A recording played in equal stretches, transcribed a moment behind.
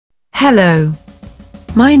Hello.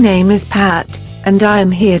 My name is Pat, and I am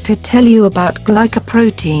here to tell you about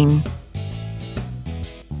glycoprotein.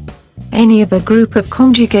 Any of a group of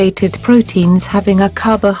conjugated proteins having a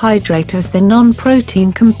carbohydrate as the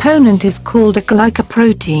non-protein component is called a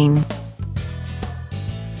glycoprotein.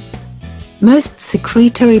 Most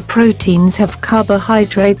secretory proteins have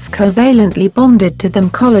carbohydrates covalently bonded to them.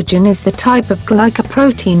 Collagen is the type of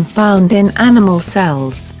glycoprotein found in animal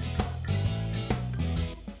cells.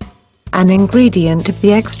 An ingredient of the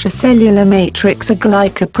extracellular matrix are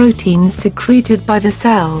glycoproteins secreted by the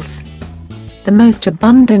cells. The most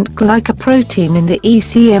abundant glycoprotein in the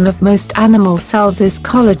ECM of most animal cells is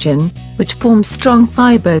collagen, which forms strong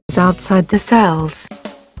fibers outside the cells.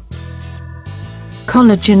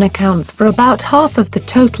 Collagen accounts for about half of the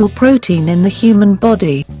total protein in the human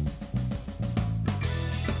body.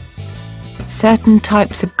 Certain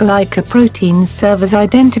types of glycoproteins serve as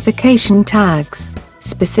identification tags,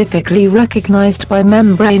 specifically recognized by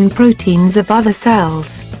membrane proteins of other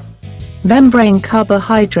cells. Membrane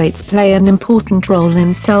carbohydrates play an important role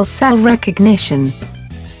in cell-cell recognition.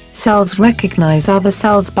 Cells recognize other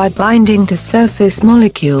cells by binding to surface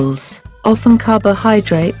molecules, often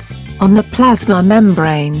carbohydrates, on the plasma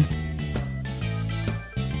membrane.